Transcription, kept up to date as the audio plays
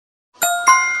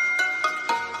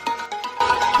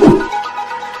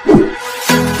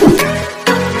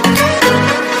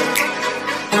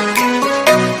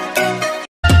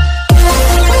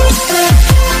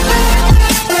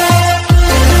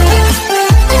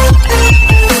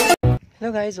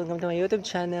Hello guys, welcome to my YouTube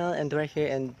channel, and we're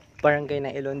here in Barangay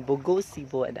Nailon, Bogo,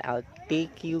 Cebu, and I'll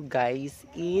take you guys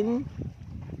in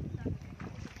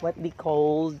what they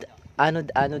called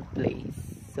Anod-Anod place.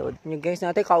 So you guys,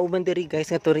 natin kauban diri guys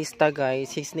nga turista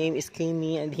guys. His name is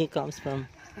Kimi and he comes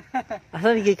from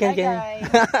asa ni gikan Kim?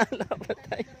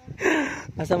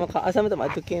 Asa mo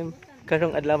to Kim?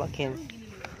 Karong adlaw Kim.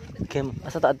 Kim,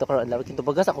 asa ta adto karong adlaw? Kinto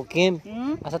bagas ako Kim.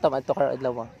 Asa ta adto karong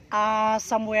adlaw?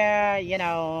 Somewhere, you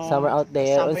know. Somewhere out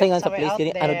there. Unsay nga sa place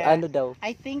kini Anod-Anod daw?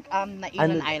 I think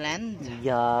Nailon Island.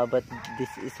 Yeah, but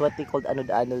this is what they called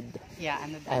Anod-Anod. Yeah,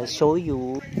 Anod-Anod. I'll show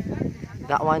you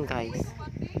that one, guys.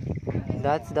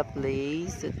 That's the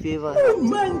place that we will. Oh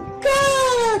my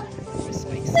God!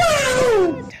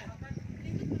 Wow!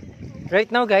 Right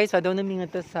now, guys,adaw namin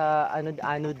nga to sa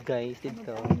Anod-Anod, guys,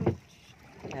 dito.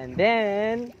 And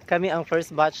then, kami ang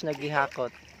first batch na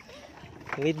gihakot.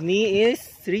 With me is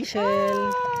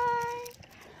Rachel.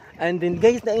 And then,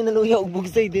 guys, nainaluya og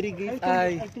bugsay diri, guys.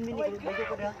 Ay.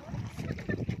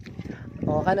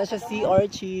 Oh, kana siya sea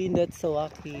urchin. That's so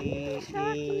wacky.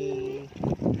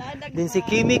 Then si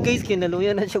Kimi, guys,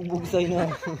 kinaluya na siya bugsay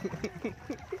na.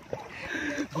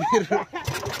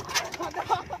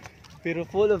 pero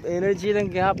full of energy lang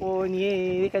gihapon.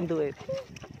 Yay, we can do it.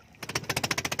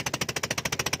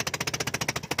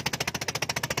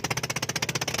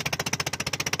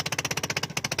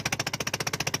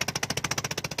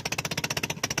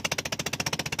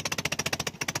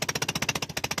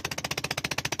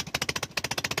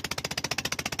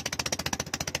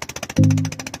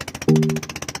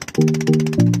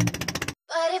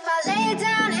 But if I lay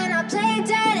down and I play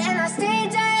dead and I stay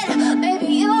dead,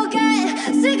 maybe you'll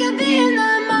get sick of being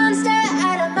the monster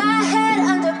out of my head,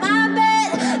 under my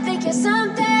bed. Think you're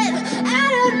something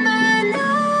out of my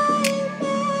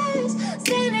nightmares,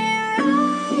 standing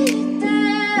right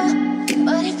there.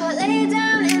 But if I lay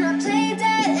down and I play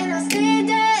dead and I stay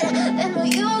dead, then will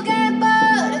you get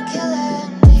bored of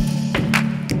killing me?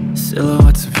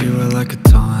 Silhouettes of you are like a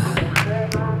taunt.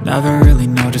 Never really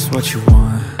know just what you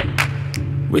want.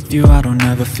 With you I don't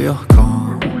ever feel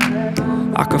calm.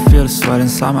 I can feel the sweat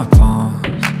inside my palms.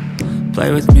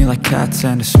 Play with me like cats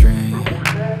and a string.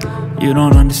 You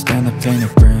don't understand the pain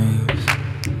it brings.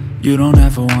 You don't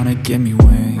ever wanna give me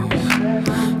wings.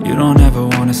 You don't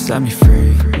ever wanna set me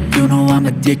free. You know I'm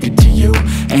addicted to you,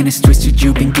 and it's twisted,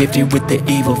 you've been gifted with the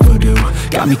evil voodoo.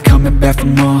 Got me coming back for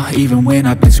more, even when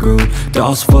I've been screwed.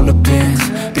 Dolls full of pins,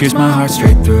 pierce my heart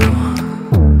straight through.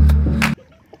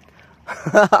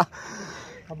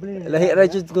 Lahi ra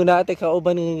jud ko natin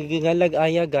kauban ng gingalag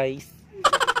aya, guys.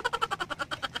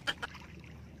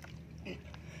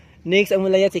 Next ang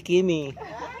mulaya si Kimi.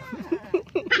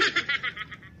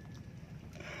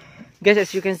 Guys,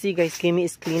 as you can see, guys, Kimi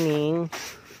is cleaning.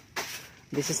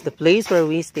 This is the place where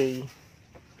we stay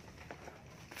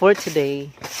for today.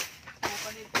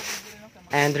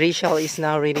 And Rachel is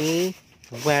now ready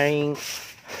wearing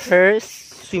her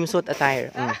swimsuit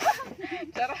attire.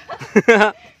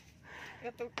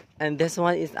 And this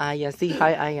one is Aya. Say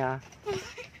hi, Aya.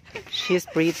 She's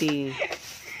pretty.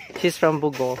 She's from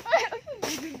Bogo.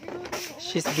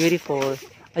 She's beautiful.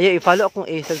 Aya, i-follow akong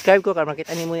subscribe ko para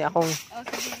makita niyo akong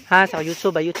ha sa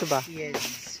YouTube ba?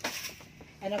 Yes.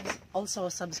 And also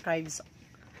subscribes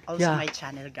my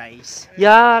channel, guys.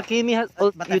 Yeah, Kimi has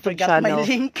But YouTube I forgot channel. my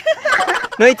link.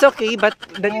 No, it's okay, but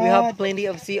then we have plenty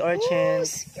of sea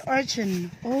urchins. Sea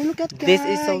urchin. Oh, look at guys. This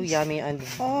is so yummy, and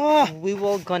we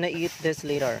will gonna eat this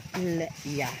later.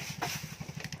 Yeah.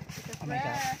 Oh my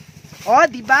God. Oh,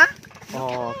 diba?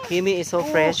 Oh, Kimi is so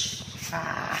fresh.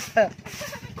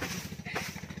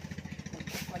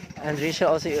 And Risha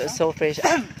also is so fresh.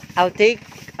 I'll take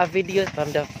a video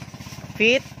from the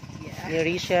feet ni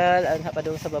Rachel and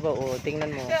hapadong sa baba. Oh,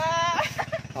 tingnan mo.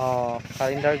 Oh,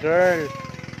 calendar girl.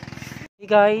 Hey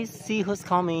guys, see who's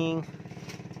coming.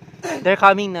 They're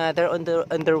coming na. They're on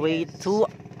their way to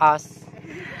us.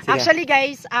 Sige. Actually,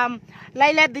 guys,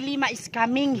 Laila de Lima is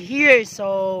coming here.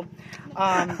 So,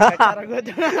 good.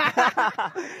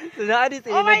 So,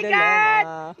 oh my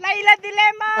God! Laila de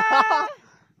Lima!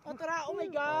 Oh my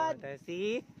God!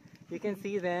 See? You can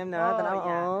see them now.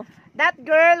 Yeah. That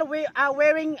girl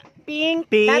wearing pink.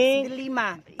 That's de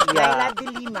Lima. Yeah. Laila de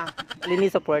Lima. Lini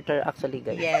supporter actually,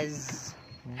 guys. Yes.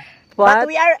 But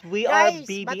we are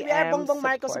Bongbong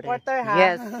Marcos supporter, ha?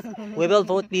 Yes. We will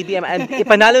vote BBM and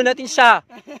ipanalo natin siya.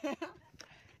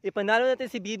 Ipanalo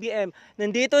natin si BBM.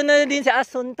 Nandito na din si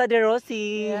Asunta de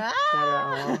Rossi.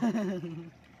 Yeah.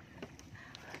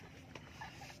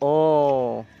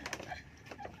 Oh.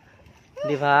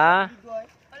 Di ba?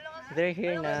 They're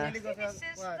here na.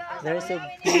 They're so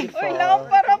beautiful. Uy, lao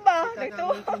para ba?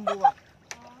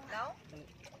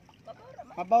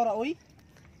 Mabaw ra uy.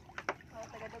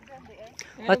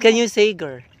 What can you say,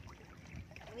 girl?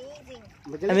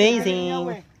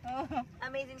 Amazing.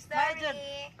 Amazing story.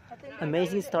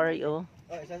 Amazing story, oh.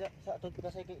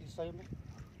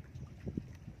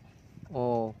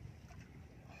 Oh.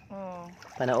 Oh.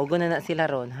 Panaugo na sila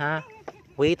ron, ha?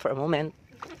 Wait for a moment.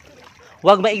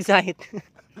 Huwag ma-excite.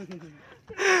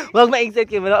 Huwag ma-excite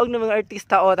kayo. Malaog na mga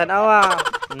artista, oh. Tanawa.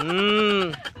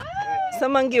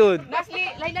 Samang yun.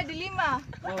 Laila Dilima.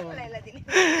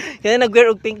 Kaya nag-wear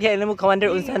og pink yan. Alam mo,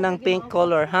 kawander unsa ng pink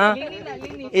color, ha?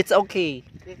 It's okay.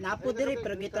 Napo diri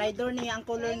pero gitry door niya ang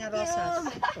color nga rosas.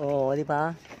 Oh, di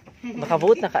ba?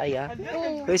 Maka-vote na ka, Aya.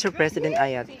 Who is your president,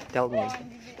 Aya? Tell me.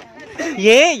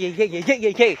 Yeah.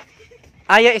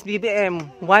 Aya is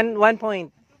BBM. One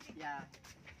point. Yeah.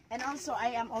 And also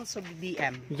I am also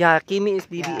BBM. Yeah, Kimi is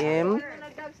BBM.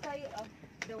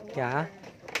 Yeah.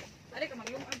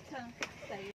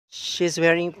 She's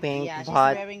wearing pink, Yeah, she's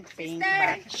but wearing pink,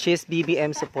 but she's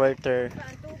BBM supporter.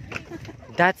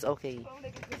 That's okay.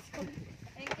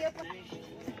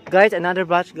 Guys, another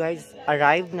batch, guys,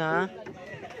 arrived na.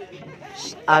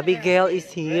 Abigail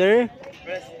is here.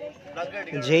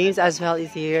 James as well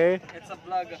is here. It's a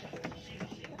vlog.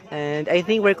 And I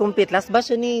think we're complete. Last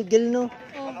batch ni Gil, no?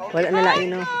 Wala na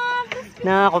lain, no?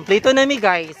 Na, kompleto na mi,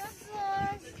 guys.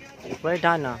 We're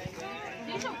done na.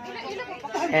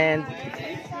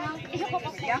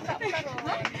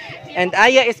 And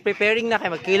Aya is preparing na kay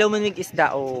magkilaw man mig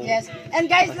isda, oh. yes. And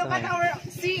guys, look at our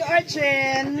sea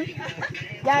urchin.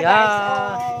 Yeah, Yeah. guys.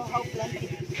 Oh, how plenty.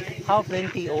 How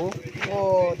plenty, oh.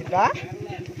 Oh, diba?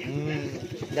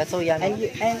 That's so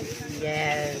yummy. And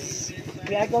yes,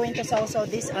 we are going to sausaw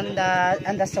this on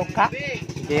the soka.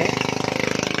 Okay.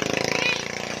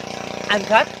 And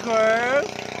that girl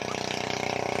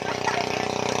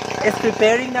is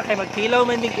preparing na kay magkilaw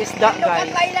man mig isda, Look at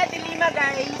guys. Laila Dilima,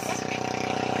 guys.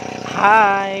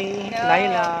 Hi,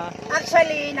 Laila.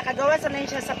 Actually, nakagawa sa na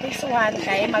siya sa prisuhan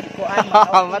kay magkuan.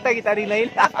 Matay kita rin,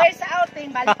 Laila. After sa outing,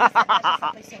 balik na sa siya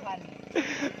sa prisuhan.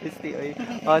 Pisti, oy.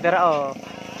 Oh, dara, oh.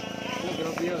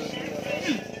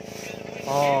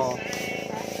 Oh.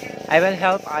 I will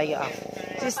help Aya.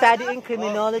 She's studying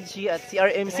criminology at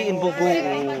CRMC in Bogo.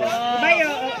 But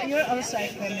you're also a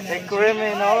criminal.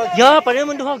 Criminology. Yeah, paano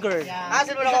mo duha, girl? Yeah.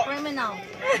 Criminal.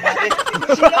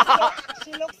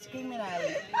 She looks criminal.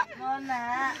 No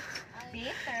na.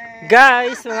 Peter.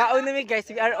 Guys, mga unami guys,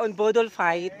 we are on Bodol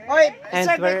fight. Oy, And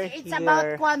sir, we're it's here.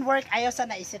 about one work. Ayaw sa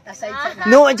naisit aside sa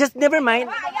na. No, just never mind.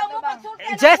 Ayaw mo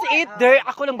magsulti. Just eat there.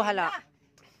 Ako lang bahala.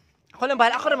 Ako lang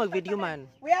bahala. Ako lang mag-video man.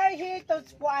 We are here to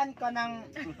kuan ko ng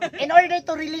in order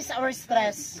to release our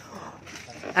stress.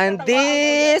 And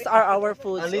these are our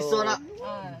foods. Oh.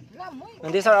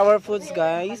 And these are our foods,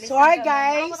 guys. So hi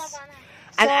guys.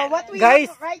 So And what we guys,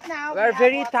 have right now, we are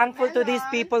very thankful to these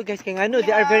people, guys. Kaya ano,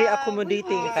 they are very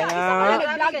accommodating. Kaya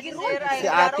si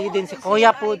ate din, si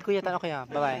Kuya Pod. Kuya, tanong kuya.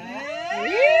 Bye-bye.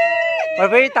 We're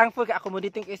very thankful kay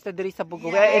accommodating is na diri sa Bogo.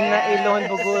 We are in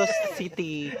Nailon, Bogo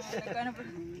City.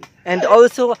 And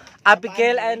also,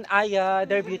 Abigail and Aya,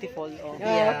 they're beautiful. Oh.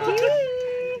 Yeah.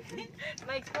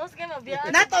 Ma-expose ka mo, biya.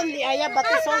 not only Aya but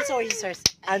it's also hers.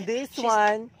 And this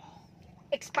one,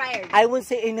 Expired. I won't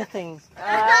say anything.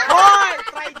 Hoy,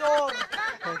 traidor.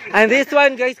 And this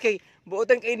one, guys, kay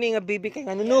buotang kay ni nga baby kay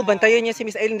ano no, bantayan niya si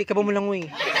Miss Aileen, di ka ba mo lang wi.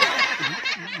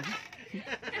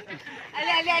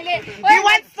 Ali. He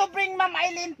wants to bring Ma'am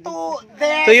Aileen to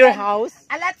their To your house?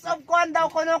 A lots of kuan daw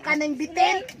kuno kaning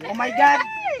bitin. Oh my god.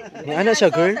 Ni ano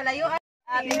siya, girl? Sa layo.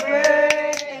 Happy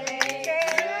birthday.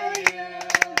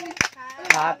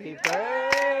 Happy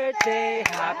birthday,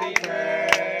 happy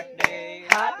birthday,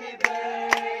 happy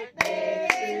birthday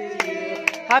to you.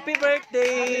 Happy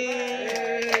birthday.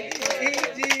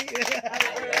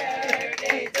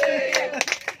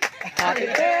 Happy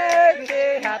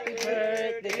birthday, happy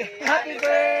birthday, happy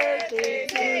birthday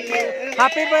to you.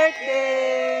 Happy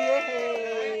birthday.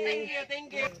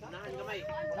 Thank you.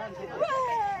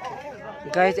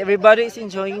 Guys, everybody is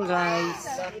enjoying, guys.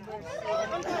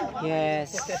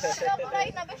 Yes.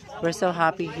 We're so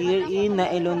happy here in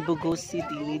Nailon, Bogo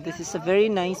City. This is a very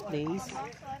nice place.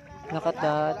 Look at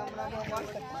that.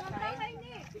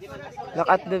 Look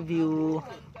at the view.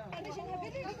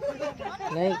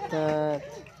 Like that.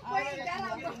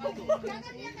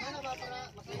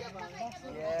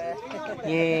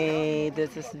 Yay,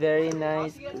 this is very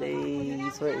nice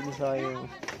place. We're enjoying.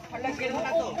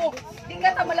 Di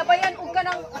ka ta malabayan ug ka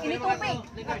ng initubig.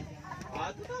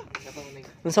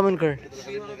 Unsa man, girl?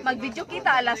 Mag-video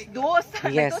kita alas 2.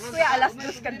 Yes. Ito kuya alas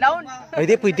 2 ka down. Ay,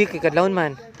 di pwede kay kadlawon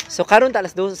man. So karon ta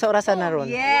alas 2 sa orasan na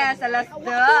ron. Yes, alas 2.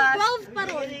 12 pa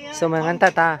ron. So manganta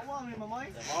ta.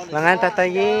 Mga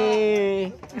tataye.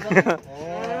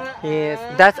 Yes,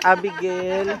 that's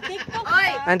Abigail.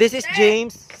 And this is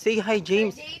James. Say hi,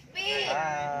 James.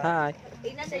 Hi.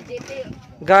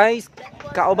 Guys,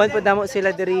 kauban po damo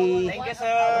sila diri.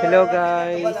 Hello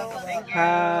guys.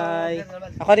 Hi.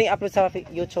 Ako rin upload sa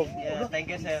YouTube.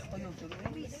 Thank you, sir.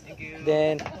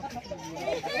 Then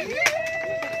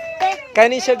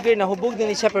kani siya girl, nahubog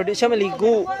din siya pero di siya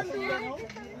maligo.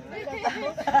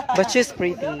 But she's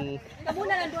pretty.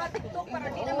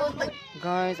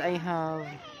 Guys, I have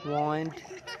wand.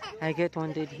 I get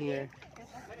wanded here.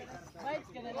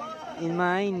 In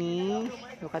my knee.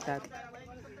 Look at that.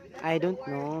 I don't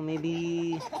know.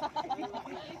 Maybe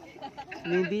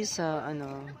sa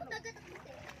ano.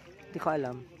 Di ko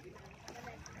alam.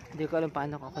 Di ko alam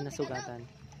paano ako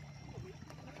nasugatan.